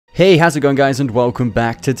Hey, how's it going guys, and welcome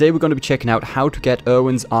back. Today we're going to be checking out how to get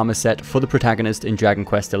IRWIN'S armor set for the protagonist in Dragon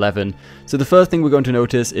Quest XI. So the first thing we're going to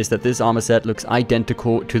notice is that this armor set looks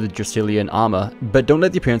identical to the Cetacea armor, but don't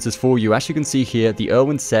let the appearances fool you. As you can see here, the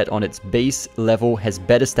IRWIN set on its base level has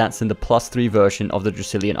better stats than the +3 version of the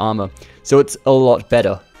Cetacea armor, so it's a lot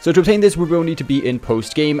better. So to obtain this, we will need to be in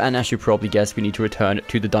post-game, and as you probably guessed, we need to return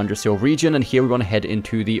to the Dundrasil region, and here we want to head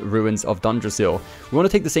into the ruins of Dundrasil. We want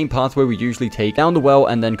to take the same pathway we usually take, down the well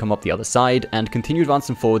and then come up the other side, and continue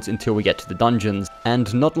advancing forwards until we get to the dungeons.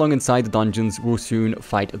 And not long inside the dungeons, we'll soon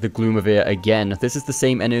fight the Gloomavir again. This is the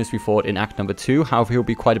same enemies we fought in Act number 2, however he'll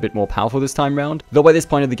be quite a bit more powerful this time round, though by this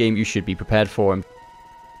point of the game you should be prepared for him.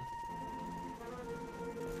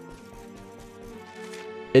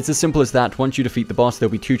 It's as simple as that. Once you defeat the boss, there'll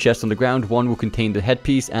be 2 chests on the ground. One will contain the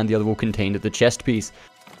headpiece and the other will contain the chest piece.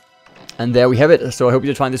 And there we have it. So I hope you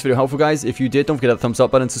did find this video helpful, guys. If you did, don't forget that thumbs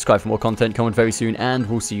up button, subscribe for more content coming very soon, and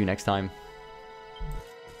we'll see you next time.